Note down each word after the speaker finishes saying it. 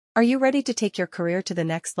Are you ready to take your career to the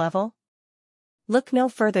next level? Look no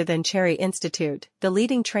further than Cherry Institute, the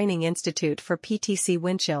leading training institute for PTC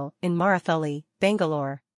Windchill in Marathahalli,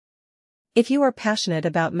 Bangalore. If you are passionate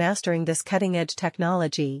about mastering this cutting-edge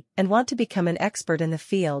technology and want to become an expert in the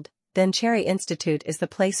field, then Cherry Institute is the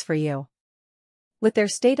place for you. With their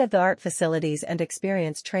state-of-the-art facilities and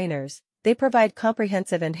experienced trainers, they provide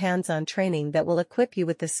comprehensive and hands-on training that will equip you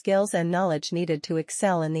with the skills and knowledge needed to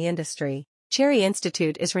excel in the industry. Cherry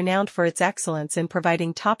Institute is renowned for its excellence in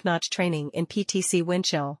providing top-notch training in PTC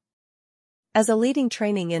Windchill. As a leading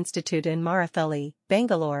training institute in Marathahalli,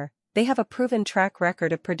 Bangalore, they have a proven track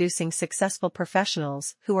record of producing successful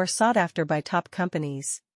professionals who are sought after by top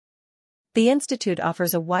companies. The institute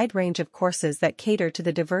offers a wide range of courses that cater to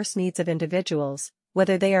the diverse needs of individuals,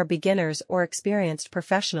 whether they are beginners or experienced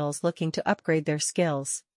professionals looking to upgrade their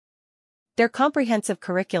skills. Their comprehensive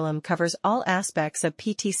curriculum covers all aspects of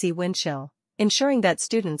PTC Windchill, ensuring that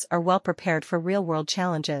students are well prepared for real-world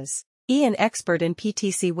challenges. An expert in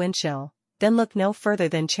PTC Windchill, then look no further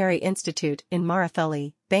than Cherry Institute in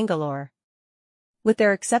Marathahalli, Bangalore. With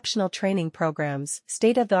their exceptional training programs,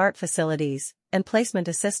 state-of-the-art facilities, and placement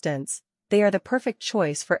assistance, they are the perfect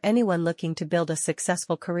choice for anyone looking to build a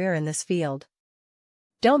successful career in this field.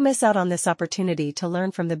 Don't miss out on this opportunity to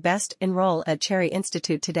learn from the best. Enroll at Cherry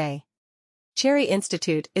Institute today. Cherry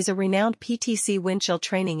Institute is a renowned PTC Windchill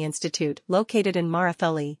training institute located in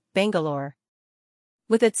Marathahalli, Bangalore.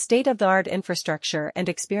 With its state-of-the-art infrastructure and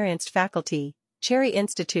experienced faculty, Cherry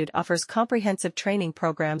Institute offers comprehensive training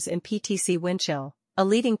programs in PTC Windchill, a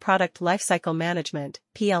leading product lifecycle management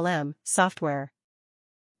 (PLM) software.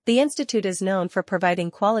 The institute is known for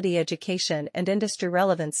providing quality education and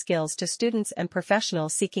industry-relevant skills to students and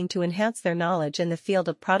professionals seeking to enhance their knowledge in the field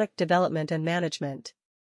of product development and management.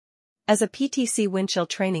 As a PTC Windchill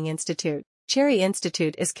training institute, Cherry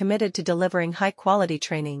Institute is committed to delivering high-quality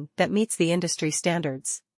training that meets the industry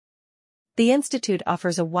standards. The institute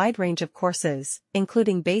offers a wide range of courses,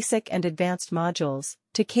 including basic and advanced modules,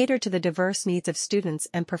 to cater to the diverse needs of students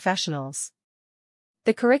and professionals.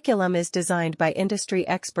 The curriculum is designed by industry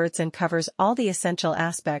experts and covers all the essential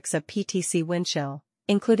aspects of PTC Windchill,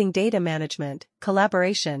 including data management,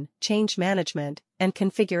 collaboration, change management, and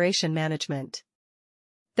configuration management.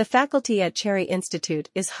 The faculty at Cherry Institute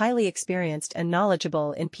is highly experienced and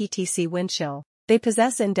knowledgeable in PTC Windchill. They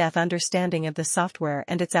possess in-depth understanding of the software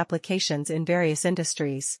and its applications in various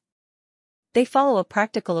industries. They follow a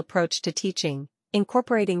practical approach to teaching,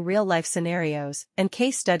 incorporating real-life scenarios and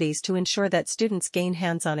case studies to ensure that students gain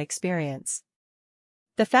hands-on experience.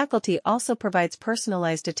 The faculty also provides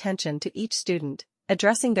personalized attention to each student,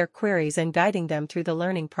 addressing their queries and guiding them through the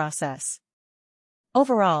learning process.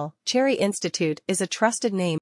 Overall, Cherry Institute is a trusted name